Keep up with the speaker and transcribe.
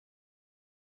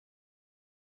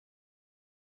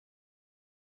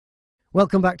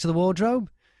Welcome back to the wardrobe.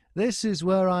 This is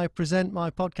where I present my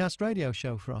podcast radio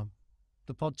show from,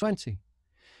 the Pod 20.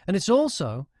 And it's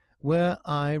also where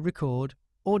I record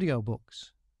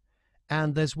audiobooks.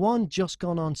 And there's one just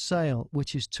gone on sale,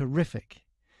 which is terrific.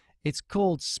 It's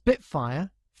called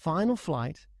Spitfire Final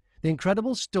Flight, the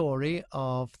incredible story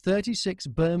of 36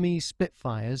 Burmese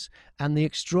Spitfires and the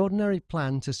extraordinary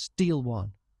plan to steal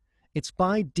one. It's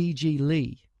by D.G.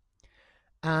 Leigh.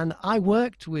 And I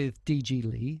worked with D.G.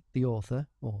 Leigh, the author,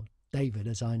 or David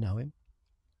as I know him.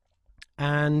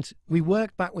 And we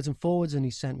worked backwards and forwards, and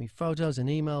he sent me photos and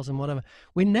emails and whatever.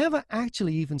 We never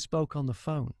actually even spoke on the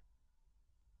phone.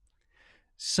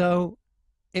 So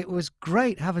it was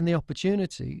great having the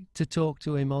opportunity to talk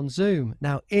to him on Zoom.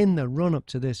 Now, in the run-up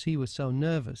to this, he was so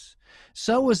nervous.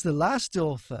 So was the last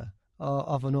author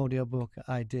of an audiobook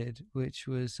I did, which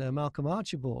was Malcolm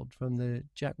Archibald from the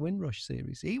Jack Windrush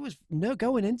series. He was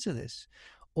going into this.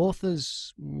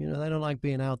 Authors, they don't like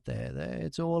being out there.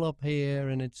 It's all up here,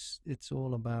 and it's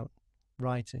all about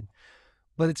writing.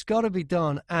 But it's got to be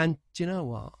done. And do you know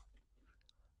what?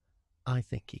 I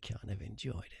think he kind of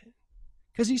enjoyed it.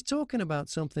 Because he's talking about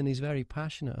something he's very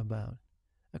passionate about.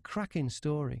 A cracking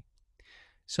story.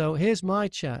 So here's my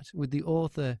chat with the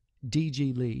author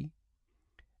D.G. Leigh.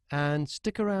 And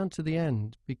stick around to the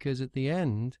end, because at the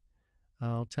end,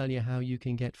 I'll tell you how you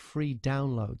can get free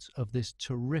downloads of this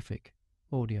terrific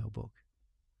audiobook.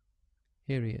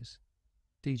 Here he is,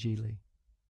 D.G. Leigh.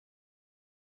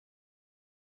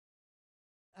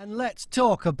 And let's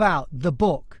talk about the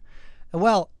book.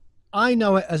 Well, I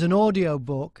know it as an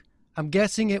audiobook. I'm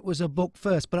guessing it was a book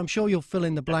first, but I'm sure you'll fill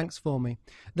in the blanks for me.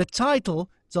 The title,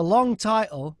 it's a long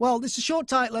title. Well, it's a short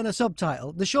title and a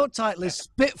subtitle. The short title is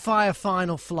Spitfire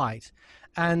Final Flight.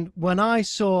 And when I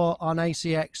saw on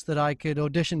ACX that I could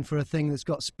audition for a thing that's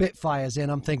got Spitfires in,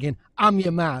 I'm thinking, I'm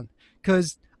your man.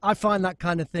 Because I find that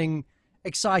kind of thing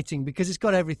exciting, because it's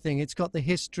got everything. It's got the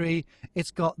history.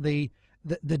 It's got the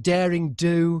daring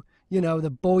do.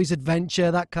 The boy's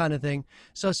adventure, that kind of thing.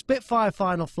 So Spitfire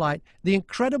Final Flight, the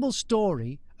incredible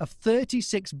story of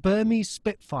 36 Burmese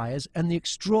Spitfires and the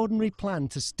extraordinary plan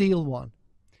to steal one.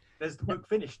 There's the book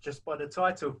finished just by the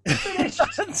title. Finished!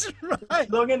 That's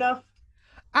right. Long enough.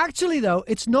 Actually, though,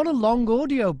 it's not a long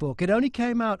audio book. It only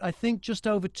came out, I think, just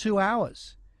over 2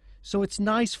 hours. So it's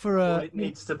nice for a... Well, it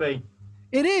needs to be.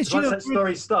 It is. Once that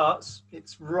story starts,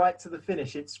 it's right to the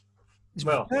finish. It's a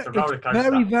roller coaster.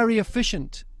 Very, very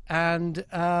efficient. And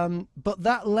but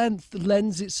that length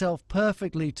lends itself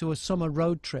perfectly to a summer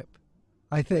road trip,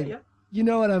 I think. Yeah. You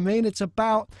know what I mean? It's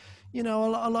about, a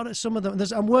lot of some of them.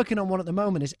 I'm working on one at the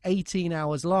moment. It's 18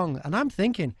 hours long, and I'm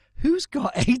thinking, who's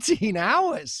got 18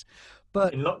 hours?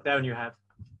 But in lockdown, you have.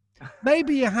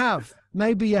 Maybe you have.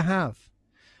 Maybe you have.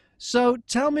 So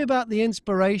tell me about the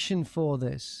inspiration for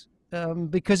this.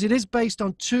 Because it is based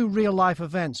on 2 real-life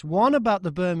events. One about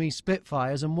the Burmese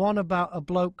Spitfires and one about a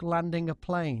bloke landing a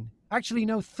plane. Actually,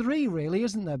 no, 3 really,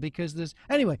 isn't there? Because there's...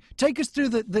 Anyway, take us through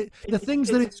the things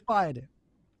that inspired it.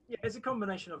 Yeah, it's a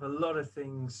combination of a lot of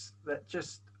things that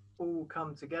just all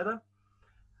come together.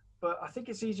 But I think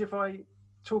it's easier if I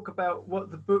talk about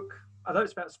what the book... I know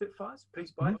it's about Spitfires.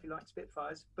 Please buy it if you like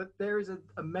Spitfires. But there is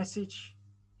a message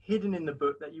hidden in the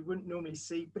book that you wouldn't normally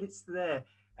see, but it's there.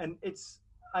 And it's...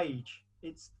 age.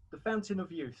 It's the fountain of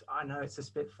youth. I know it's a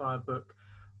Spitfire book,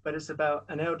 but it's about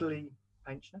an elderly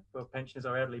pensioner. Well, pensioners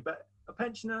are elderly, but a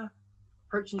pensioner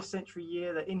approaching his century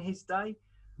year that in his day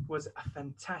was a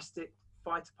fantastic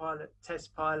fighter pilot,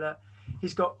 test pilot.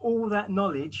 He's got all that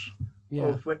knowledge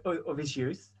of his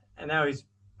youth, and now he's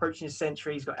approaching his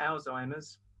century. He's got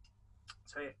Alzheimer's,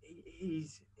 so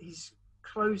he's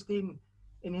closed in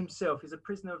himself. He's a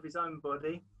prisoner of his own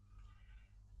body.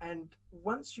 And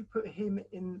once you put him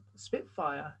in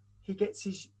Spitfire, he gets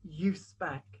his youth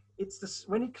back. It's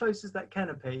when he closes that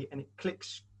canopy and it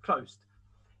clicks closed.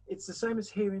 It's the same as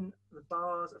hearing the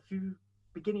bars, a few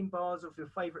beginning bars of your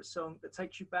favourite song that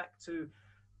takes you back to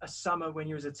a summer when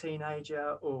you was a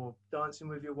teenager or dancing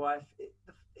with your wife. It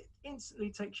instantly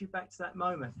takes you back to that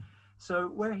moment. So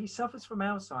where he suffers from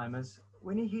Alzheimer's,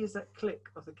 when he hears that click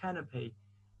of the canopy,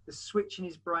 the switch in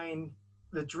his brain,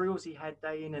 the drills he had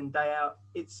day in and day out,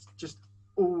 it's just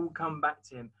all come back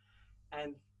to him.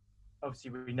 And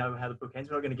obviously we know how the book ends.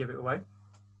 We're not going to give it away.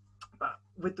 But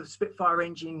with the Spitfire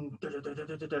engine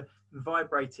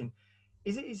vibrating,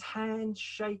 is it his hand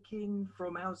shaking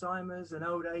from Alzheimer's and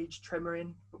old age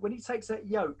tremoring? But when he takes that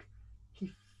yoke,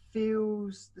 he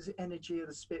feels the energy of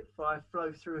the Spitfire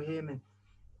flow through him and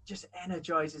just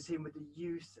energizes him with the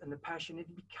youth and the passion. And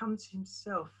he becomes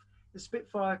himself. The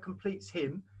Spitfire completes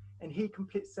him, and he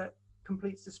completes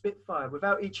the Spitfire.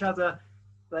 Without each other,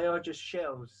 they are just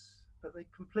shells. but they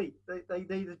complete.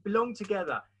 They belong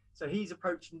together. So he's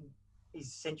approaching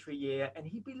his century year, and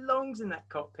he belongs in that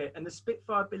cockpit, and the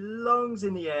Spitfire belongs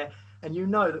in the air. And you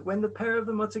know that when the pair of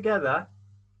them are together,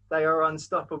 they are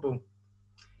unstoppable.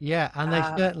 Yeah, and they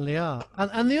certainly are.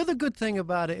 And the other good thing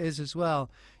about it is as well,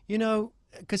 you know,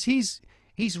 because he's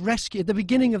rescued at the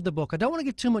beginning of the book. I don't want to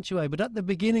give too much away, but at the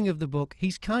beginning of the book,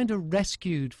 he's kind of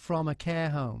rescued from a care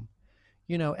home.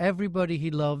 You know, everybody he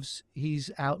loves,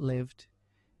 he's outlived.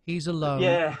 He's alone,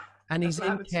 Yeah, and that's he's what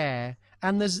in happens. care.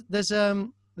 And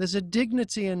there's a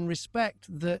dignity and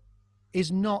respect that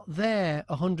is not there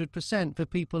 100% for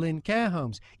people in care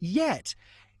homes. Yet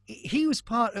he was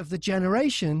part of the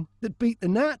generation that beat the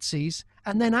Nazis,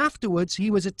 and then afterwards he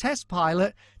was a test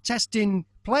pilot testing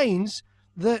planes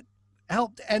that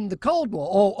helped end the Cold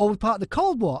War, or part of the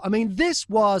Cold War. I mean, this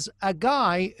was a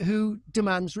guy who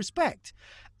demands respect.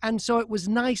 And so it was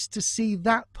nice to see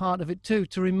that part of it too,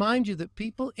 to remind you that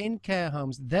people in care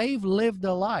homes, they've lived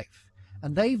a life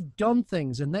and they've done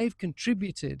things and they've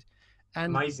contributed,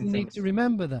 and Amazing you need to things.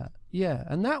 remember that. Yeah,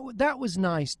 and that was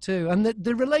nice too. And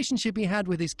the relationship he had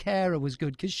with his carer was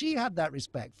good, because she had that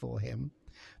respect for him.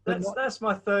 But not, That's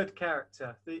my third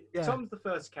character. yeah, Tom's the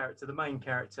first character, the main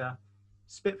character.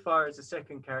 Spitfire is the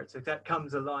second character that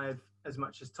comes alive as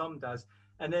much as Tom does,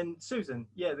 and then Susan,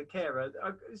 yeah, the carer.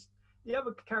 The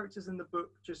other characters in the book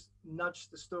just nudge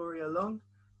the story along,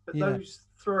 but yeah. those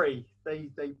three, they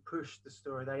push the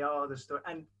story. They are the story.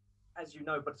 And as you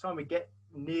know, by the time we get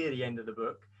near the end of the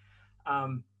book,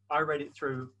 I read it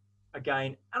through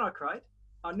again and I cried.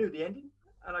 I knew the ending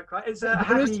and I cried. It's a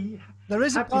There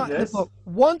is a part in the happiness. book.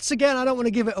 Once again, I don't want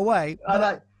to give it away,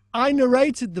 but I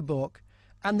narrated the book,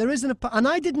 and there isn't a, and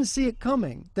I didn't see it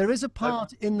coming. There is a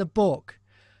part in the book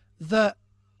that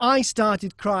I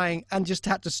started crying and just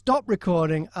had to stop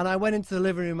recording. And I went into the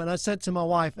living room and I said to my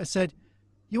wife, I said,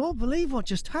 "You won't believe what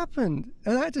just happened."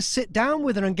 And I had to sit down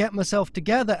with her and get myself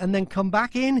together and then come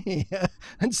back in here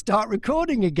and start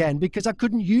recording again, because I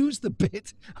couldn't use the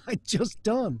bit I'd just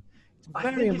done. It's I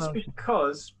very think it's emotional.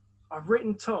 because I've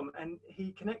written Tom and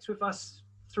he connects with us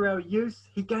through our youth.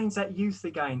 He gains that youth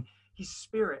again, his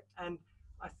spirit. And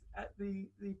at the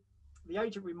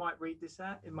age that we might read this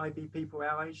at, it may be people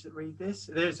our age that read this.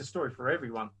 There's a story for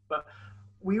everyone, but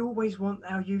we always want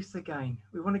our youth again.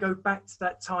 We want to go back to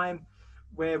that time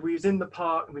where we was in the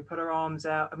park and we put our arms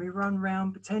out and we run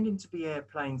around pretending to be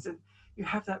airplanes, and you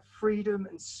have that freedom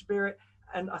and spirit.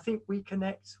 And I think we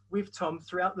connect with Tom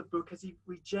throughout the book as he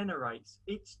regenerates.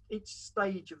 Each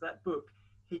stage of that book,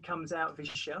 he comes out of his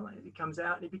shell and he comes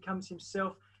out and he becomes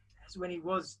himself as when he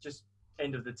was just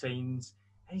end of the teens,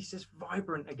 and he's just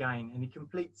vibrant again and he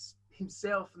completes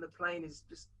himself. And the plane is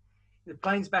just, the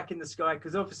plane's back in the sky,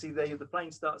 because obviously the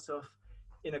plane starts off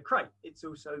in a crate. It's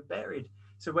also buried.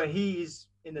 So where he is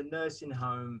in the nursing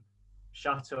home,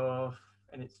 shut off,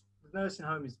 and it's, the nursing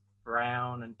home is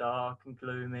brown and dark and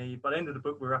gloomy. By the end of the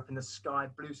book, we're up in the sky,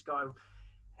 blue sky,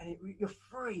 and you're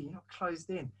free, you're not closed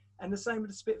in. And the same with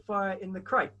the Spitfire in the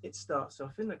crate. It starts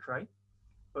off in the crate,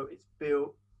 but it's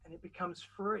built and it becomes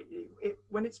free.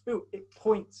 When it's built, it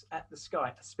points at the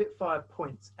sky. A Spitfire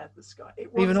points at the sky.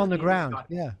 It wants Even to on the be in ground, sky.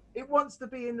 yeah. It wants to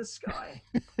be in the sky.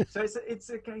 So it's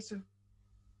a case of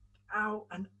out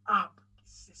and up.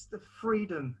 It's the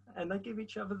freedom, and they give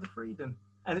each other the freedom,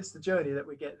 and it's the journey that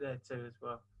we get there too as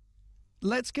well.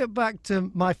 Let's get back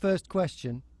to my first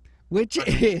question, which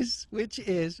is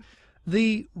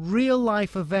the real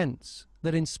life events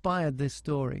that inspired this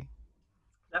story.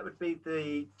 That would be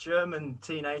the German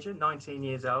teenager, 19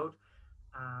 years old.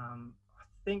 I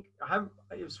think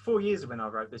it was 4 years when I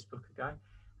wrote this book ago.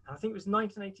 I think it was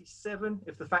 1987.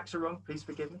 If the facts are wrong, please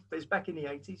forgive me. But it's back in the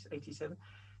 80s, 87.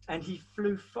 And he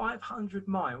flew 500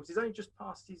 miles. He's only just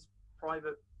passed his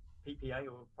private PPA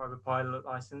or private pilot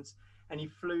license. And he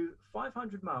flew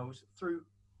 500 miles through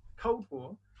Cold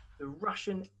War, the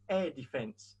Russian air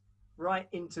defense, right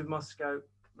into Moscow.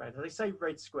 They say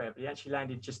Red Square, but he actually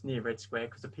landed just near Red Square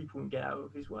because the people wouldn't get out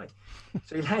of his way.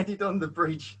 So he landed on the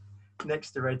bridge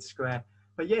next to Red Square.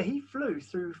 But yeah, he flew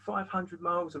through 500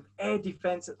 miles of air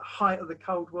defense at the height of the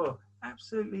Cold War.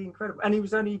 Absolutely incredible. And he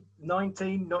was only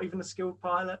 19, not even a skilled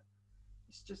pilot.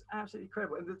 It's just absolutely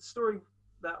incredible. And the story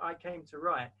that I came to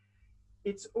write,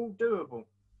 it's all doable.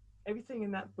 Everything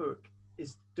in that book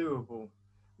is doable.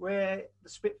 Where the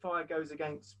Spitfire goes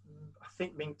against, I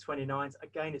think, MiG-29s,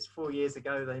 again, it's 4 years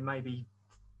ago, they may be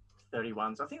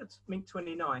 31s. I think it's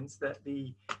MiG-29s that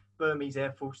the Burmese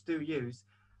Air Force do use.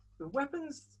 The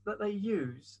weapons that they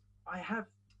use, I have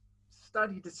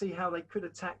studied to see how they could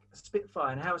attack a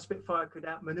Spitfire and how a Spitfire could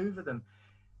outmaneuver them.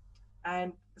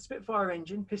 And the Spitfire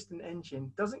engine, piston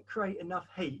engine, doesn't create enough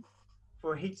heat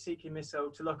for a heat-seeking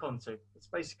missile to lock onto. It's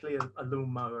basically a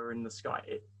lawnmower in the sky.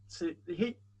 The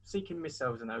heat-seeking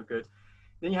missiles are no good.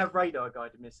 Then you have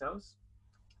radar-guided missiles.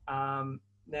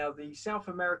 Now, the South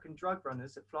American drug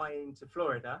runners that fly into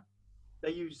Florida,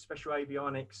 they use special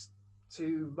avionics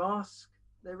to mask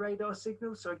their radar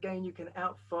signals. So again, you can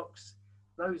outfox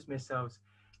those missiles.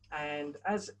 And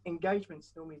as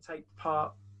engagements normally take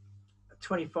part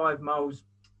 25 miles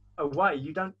away,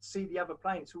 you don't see the other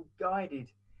plane. It's all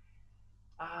guided.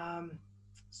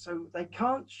 So they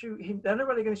can't shoot him. The only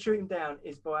way they're going to shoot him down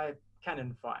is by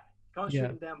cannon fire. Can't shoot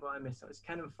him down by a missile. It's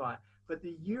cannon fire. But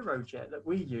the Eurojet that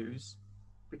we use,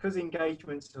 because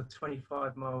engagements are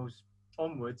 25 miles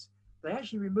onwards, they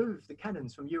actually remove the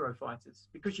cannons from Eurofighters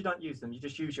because you don't use them. You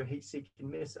just use your heat-seeking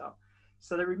missile.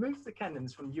 So they removed the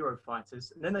cannons from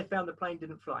Eurofighters, and then they found the plane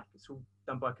didn't fly. It's all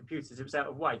done by computers. It was out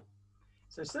of weight.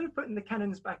 So instead of putting the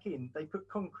cannons back in, they put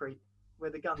concrete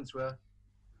where the guns were.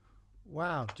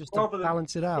 Wow, just to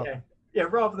balance it out. Yeah,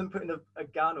 rather than putting a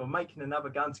gun or making another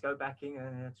gun to go back in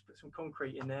and to put some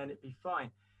concrete in there and it'd be fine.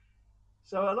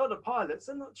 So a lot of pilots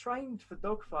are not trained for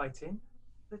dogfighting.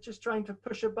 They're just trained to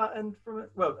push a button from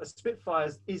a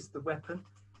Spitfire is the weapon.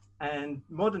 And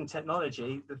modern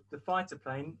technology, the fighter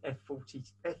plane,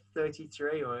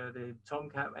 F-33 or the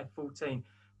Tomcat F-14,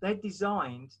 they're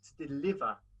designed to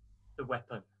deliver the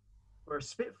weapon. Whereas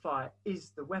Spitfire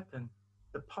is the weapon.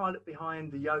 The pilot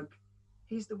behind the yoke,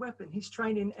 he's the weapon. He's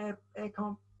training air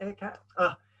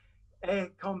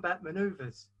combat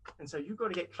maneuvers. And so you've got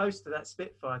to get close to that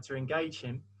Spitfire to engage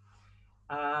him.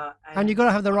 And you've got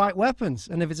to have the right weapons.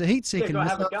 And if it's a heat-seeking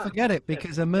missile, forget it,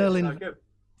 because a Merlin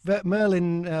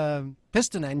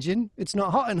piston engine, it's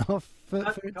not hot enough for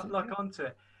it to lock onto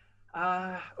it.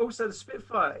 Also, the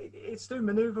Spitfire, it's still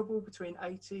maneuverable between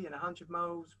 80 and 100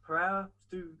 miles per hour,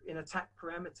 still in attack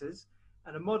parameters.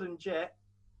 And a modern jet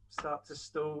start to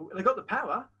stall. They got the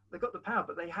power, but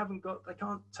they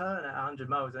can't turn at 100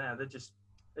 miles an hour. They're just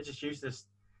useless.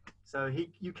 So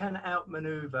you can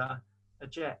outmaneuver a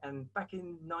jet. And back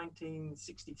in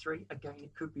 1963, again,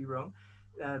 it could be wrong,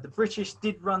 the British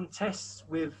did run tests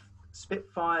with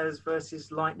Spitfires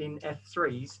versus Lightning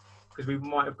F3s, because we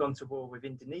might have gone to war with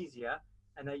Indonesia,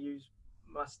 and they used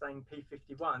Mustang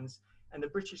P-51s. And the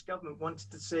British government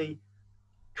wanted to see,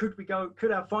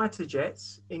 could our fighter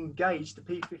jets engage the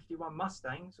P-51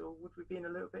 Mustangs, or would we be in a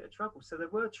little bit of trouble? So there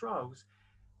were trials.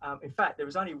 In fact, there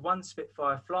was only one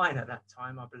Spitfire flying at that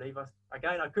time, I believe.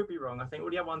 Again, I could be wrong. I think all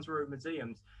the other ones were in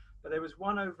museums. But there was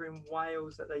one over in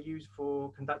Wales that they used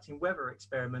for conducting weather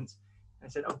experiments. And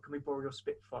they said, "Oh, can we borrow your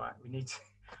Spitfire? We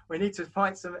need to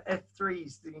fight some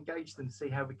F3s to engage them to see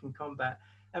how we can combat."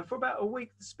 And for about a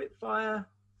week, the Spitfire,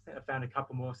 I think I found a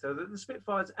couple more. So the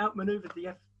Spitfires outmaneuvered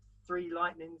the F3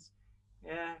 Lightnings.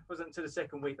 Yeah, it wasn't until the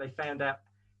second week they found out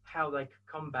how they could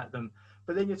combat them.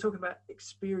 But then you're talking about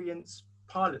experienced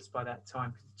pilots by that time,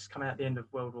 because it's just coming out at the end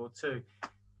of World War II,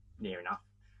 near enough.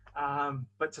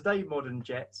 But today, modern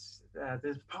jets,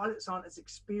 the pilots aren't as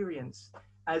experienced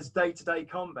as day-to-day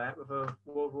combat with a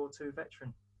World War II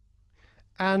veteran.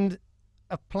 And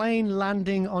a plane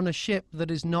landing on a ship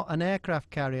that is not an aircraft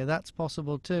carrier, that's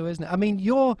possible too, isn't it? I mean,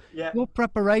 your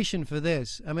preparation for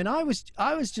this, I mean, I was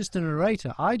just a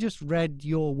narrator. I just read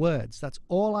your words. That's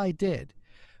all I did.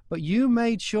 But you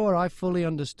made sure I fully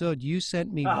understood. You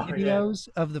sent me videos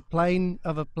of a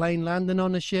plane landing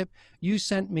on a ship. You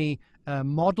sent me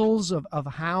models of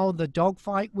how the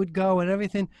dogfight would go and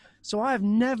everything. So I've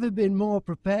never been more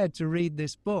prepared to read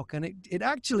this book, and it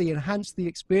actually enhanced the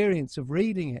experience of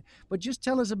reading it. But just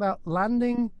tell us about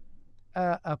landing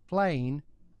a plane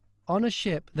on a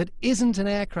ship that isn't an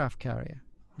aircraft carrier.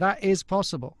 That is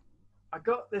possible. I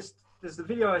got this. There's the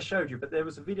video I showed you, but there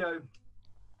was a video,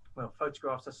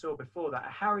 photographs I saw before that.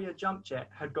 A Harrier jump jet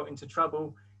had got into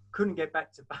trouble, couldn't get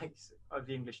back to base over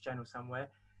the English Channel somewhere,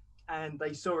 and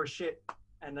they saw a ship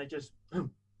and they just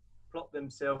plopped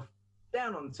themselves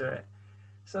down onto it.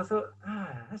 So I thought,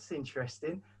 that's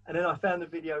interesting. And then I found a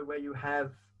video where you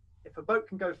have, if a boat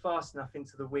can go fast enough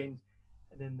into the wind,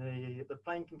 and then the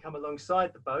plane can come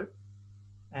alongside the boat,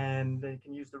 and they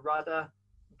can use the rudder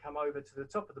and come over to the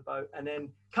top of the boat, and then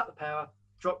cut the power,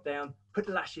 drop down, put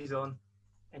the lashes on,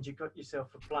 and you got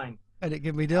yourself a plane. And it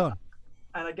can be done.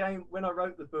 And again, when I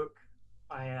wrote the book,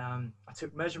 I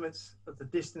took measurements of the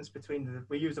distance between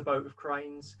we use a boat with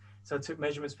cranes. So I took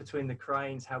measurements between the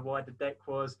cranes, how wide the deck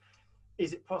was.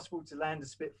 Is it possible to land a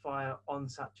Spitfire on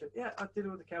such a, I did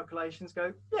all the calculations,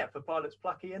 if a pilot's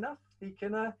plucky enough, he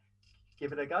can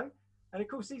give it a go. And of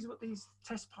course, these are what these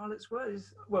test pilots were.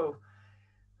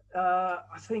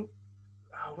 I think,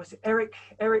 was it Eric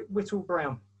Whittle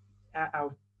Brown,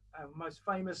 our most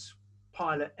famous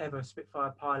pilot ever,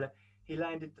 Spitfire pilot. He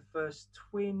landed the first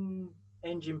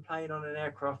twin-engine plane on an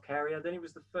aircraft carrier. Then he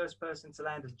was the first person to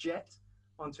land a jet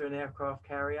onto an aircraft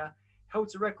carrier.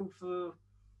 Holds a record for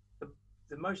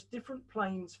the most different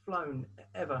planes flown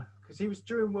ever, because he was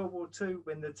during World War II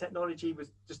when the technology was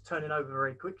just turning over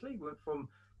very quickly. We went from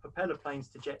propeller planes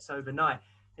to jets overnight,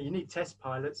 and you need test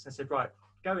pilots. I said, right,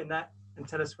 go in that and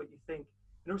tell us what you think.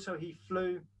 And also he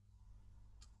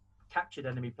captured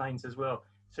enemy planes as well,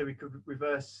 so we could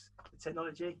reverse the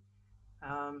technology.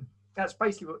 That's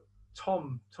basically what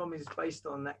Tom is based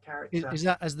on, that character. Is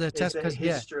that as the test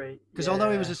history? Because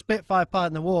although he was a Spitfire pilot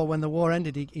in the war, when the war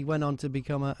ended, he went on to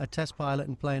become a test pilot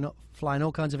and flying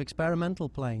all kinds of experimental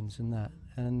planes and that.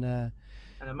 And an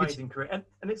amazing career.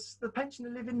 And it's the pensioner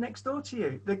living next door to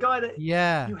you, the guy that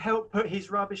you help put his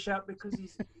rubbish out because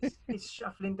he's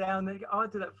shuffling down there. I'll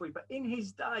do that for you. But in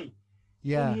his day,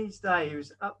 he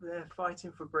was up there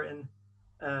fighting for Britain,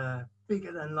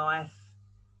 bigger than life.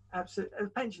 Absolutely, the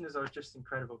pensioners are just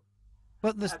incredible.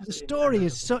 But the story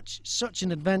is such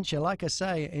an adventure, like I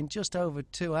say, in just over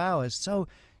 2 hours. So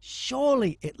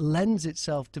surely it lends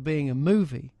itself to being a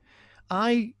movie.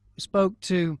 I spoke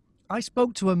to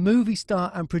a movie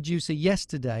star and producer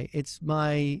yesterday. It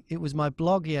was my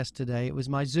blog yesterday. It was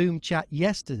my Zoom chat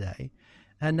yesterday.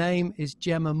 Her name is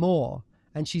Gemma Moore,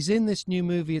 and she's in this new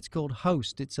movie. It's called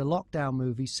Host. It's a lockdown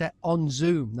movie set on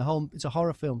Zoom. It's a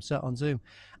horror film set on Zoom.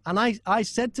 And I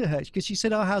said to her, because she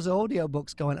said, "Oh, how's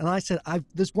Audiobooks going?" And I said,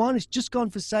 "There's one. It's just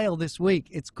gone for sale this week.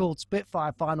 It's called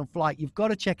Spitfire Final Flight. You've got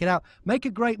to check it out. Make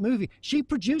a great movie." She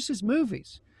produces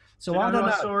movies. So I don't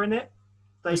know. I saw in it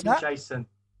David Jason.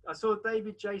 I saw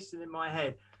David Jason in my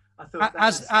head. I thought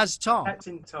as Tom.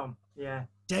 Captain Tom. Yeah.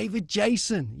 David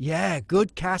Jason. Yeah,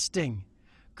 good casting.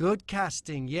 Good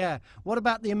casting. Yeah. What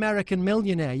about The American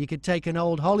Millionaire? You could take an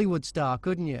old Hollywood star,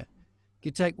 couldn't you? You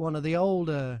could take one of the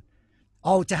older.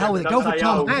 Oh, to hell with it. Go for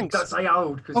Tom Hanks. Don't say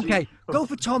old. Okay, go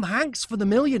for Tom Hanks for The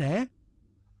Millionaire.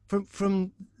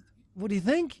 From what do you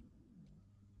think?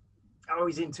 Oh,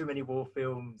 he's in too many war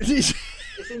films. He's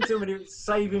in too many.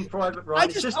 Saving Private Ryan.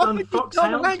 I just offered you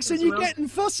Tom Hanks and you're getting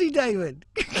fussy, David.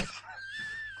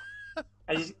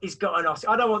 And he's got an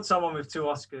Oscar. I don't want someone with 2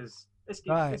 Oscars. Let's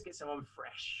get someone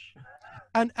fresh.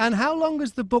 And how long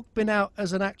has the book been out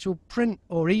as an actual print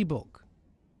or ebook?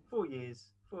 4 years.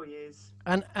 4 years.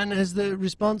 And has the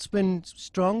response been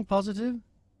strong, positive?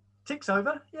 Ticks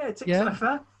over. Yeah, it ticks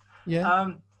over.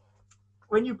 Yeah.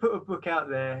 When you put a book out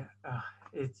there,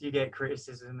 you get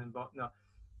criticism and whatnot.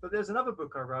 But there's another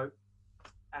book I wrote,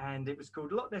 and it was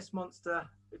called Loch Ness Monster.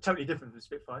 Totally different from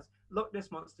Spitfires. Loch Ness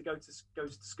Monster goes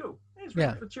to school. It's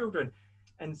written for children.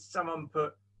 And someone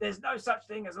put, "There's no such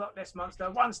thing as Loch Ness Monster.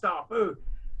 1 star. Boo."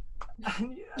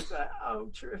 And I was like, "Oh,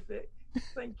 terrific.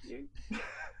 Thank you."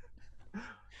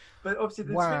 But obviously,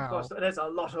 the Spitfire, there's a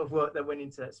lot of work that went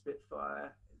into that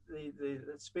Spitfire.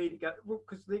 The speed it got,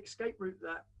 because the escape route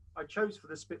that I chose for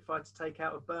the Spitfire to take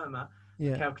out of Burma,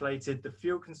 calculated the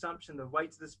fuel consumption, the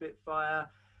weight of the Spitfire,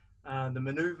 the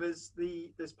maneuvers.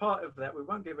 There's part of that, we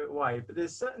won't give it away, but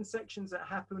there's certain sections that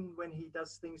happen when he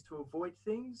does things to avoid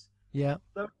things. Yeah.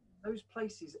 Those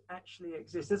places actually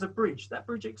exist. There's a bridge. That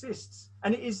bridge exists,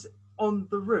 and it is on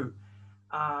the route.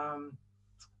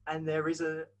 And there is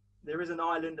an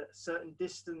island at a certain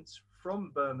distance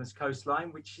from Burma's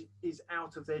coastline, which is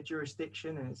out of their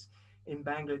jurisdiction, and it's in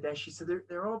Bangladesh. So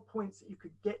there are points that you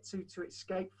could get to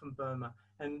escape from Burma.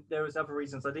 And there was other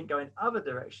reasons I didn't go in other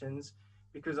directions,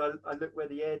 because I looked where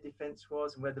the air defense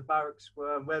was and where the barracks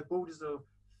were and where borders are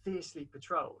fiercely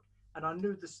patrolled. And I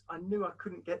knew I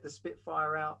couldn't get the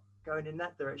Spitfire out going in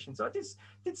that direction. So I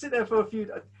did sit there for a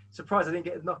few. Surprised I didn't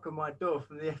get a knock on my door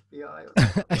from the FBI.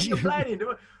 What are you planning?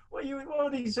 What are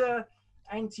these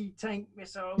anti-tank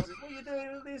missiles? What are you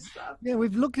doing with this stuff? Yeah,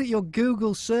 we've looked at your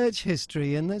Google search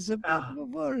history, and there's a bit of a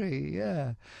worry.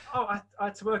 Yeah. Oh, I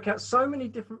had to work out so many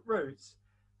different routes.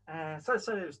 So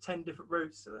there was 10 different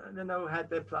routes, and then they all had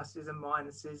their pluses and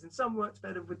minuses, and some worked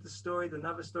better with the story than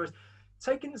other stories.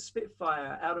 Taking the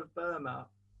Spitfire out of Burma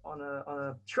on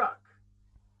a truck,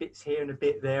 bits here and a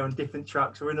bit there on different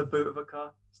trucks, or in a boot of a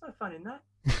car. There's no fun in that.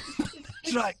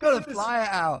 That's right, got to fly it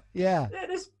out. Yeah,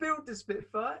 let's build the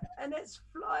Spitfire and let's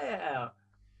fly it out.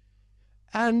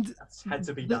 And that's had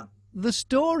to be done. The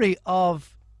story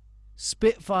of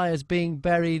Spitfires being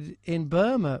buried in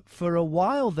Burma for a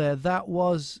while there, that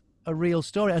was a real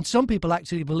story. And some people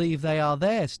actually believe they are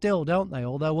there still, don't they?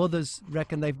 Although others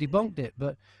reckon they've debunked it.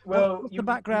 But what's the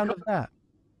background of that?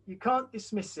 You can't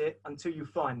dismiss it until you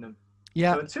find them.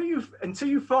 Yeah. So until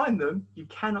you find them, you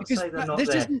cannot say they're not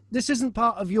there. This isn't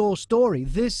part of your story.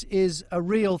 This is a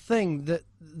real thing that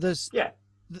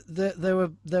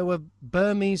there were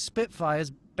Burmese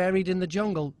Spitfires buried in the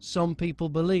jungle, some people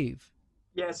believe.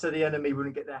 Yeah, so the enemy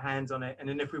wouldn't get their hands on it. And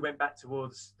then if we went back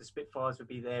towards, the Spitfires would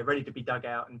be there, ready to be dug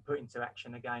out and put into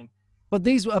action again. But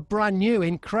these were brand new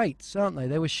in crates, aren't they?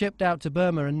 They were shipped out to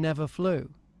Burma and never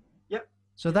flew. Yep.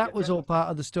 So that was all part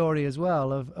of the story as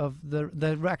well, of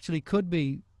there actually could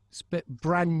be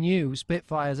brand new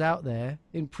Spitfires out there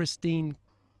in pristine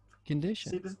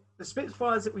condition. See, the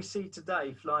Spitfires that we see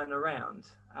today flying around,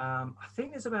 I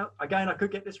think there's about, again, I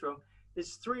could get this wrong,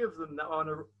 there's 3 of them that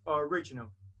are original.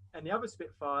 And the other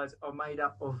Spitfires are made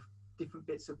up of different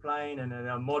bits of plane and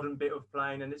a modern bit of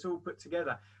plane, and it's all put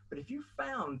together. But if you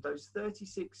found those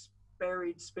 36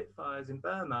 buried Spitfires in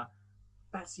Burma,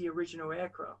 that's the original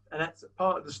aircraft. And that's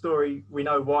part of the story. We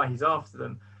know why he's after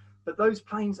them. But those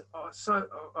planes are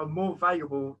more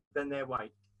valuable than their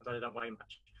weight, although they don't weigh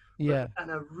much. Yeah. But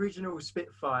an original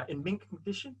Spitfire in mint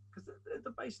condition, because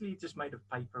they're basically just made of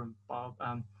paper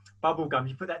and bubble gum.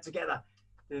 You put that together,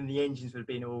 then the engines would have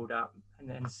been oiled up and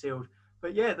then sealed.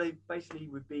 But yeah, they basically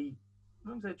would be, as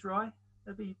long as they're dry,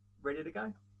 they'll be ready to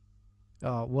go.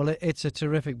 Oh, well, it's a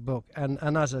terrific book. And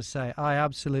as I say, I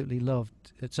absolutely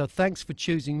loved it. So thanks for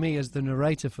choosing me as the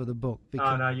narrator for the book.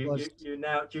 Oh, no, you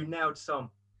nailed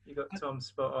Tom. You got Tom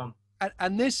spot on.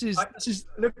 And this is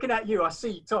looking at you, I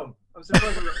see Tom. I'm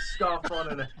surprised you've got a scarf on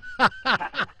and a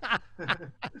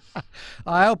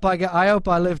I hope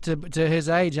I live to his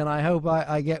age, and I hope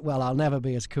I get, well, I'll never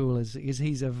be as cool as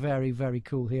he's a very, very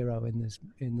cool hero in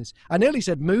this. I nearly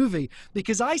said movie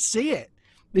because I see it.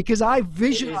 Because I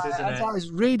visualize as I was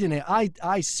reading it,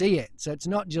 I see it. So it's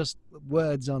not just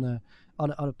words on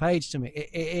a page to me.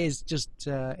 It's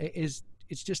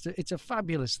a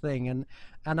fabulous thing.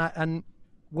 And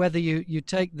whether you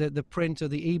take the print or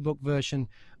the ebook version,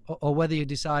 or whether you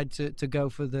decide to go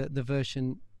for the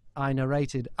version I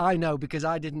narrated, I know because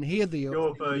I didn't hear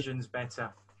your version's better.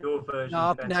 Your version's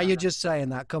better. Now you're just saying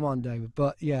that. Come on, David.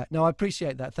 But yeah, no, I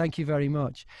appreciate that. Thank you very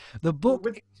much. The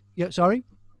book. Sorry.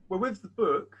 Well, with the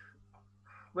book,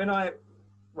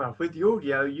 with the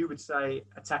audio, you would say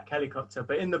attack helicopter,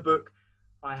 but in the book,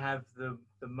 I have the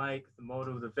make, the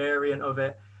model, the variant of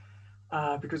it,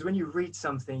 because when you read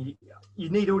something, you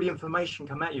need all the information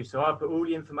come at you. So I put all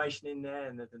the information in there,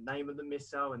 and the name of the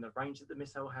missile and the range that the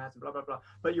missile has, and blah blah blah.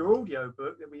 But your audio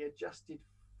book that we adjusted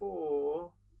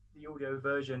for the audio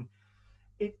version,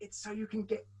 it's so you can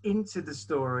get into the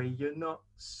story. You're not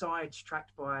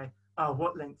sidetracked by, oh,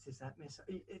 what length is that missile?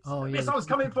 Missile's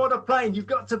coming for the plane. You've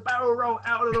got to barrel roll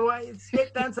out of the way.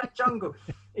 Get down to that jungle.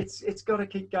 It's got to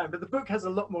keep going. But the book has a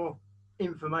lot more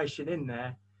information in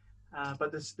there.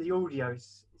 But the audio,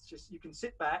 it's just, you can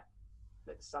sit back,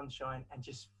 let the sun shine, and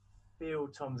just feel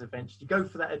Tom's adventure. You go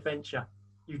for that adventure.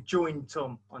 You join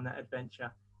Tom on that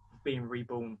adventure of being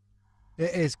reborn.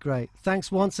 It is great.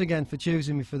 Thanks once again for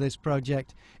choosing me for this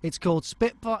project. It's called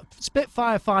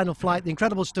Spitfire Final Flight, the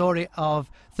incredible story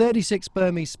of 36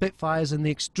 Burmese Spitfires and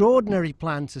the extraordinary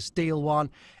plan to steal one.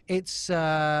 It's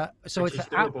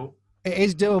doable. It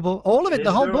is doable. All of it,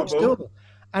 the whole book's doable.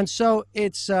 And so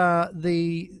it's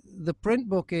the print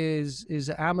book is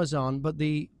at Amazon, but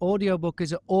the audiobook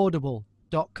is at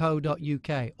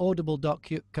audible.co.uk.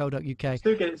 Audible.co.uk.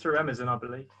 Still get it through Amazon, I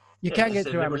believe. You can get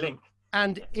it through Amazon. Link.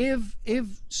 And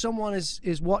if someone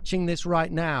is watching this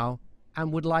right now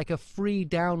and would like a free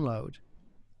download,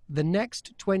 the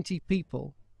next 20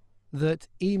 people that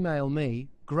email me,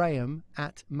 Graham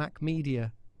at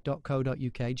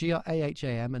mackmedia.co.uk,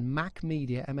 Graham, and Mack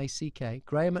Media, M-A-C-K,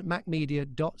 Graham at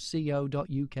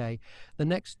mackmedia.co.uk, the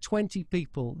next 20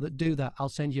 people that do that, I'll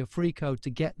send you a free code to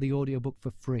get the audiobook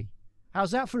for free.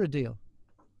 How's that for a deal?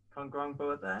 Can't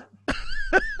grumble at that.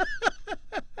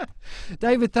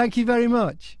 David, thank you very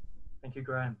much. Thank you,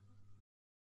 Graham.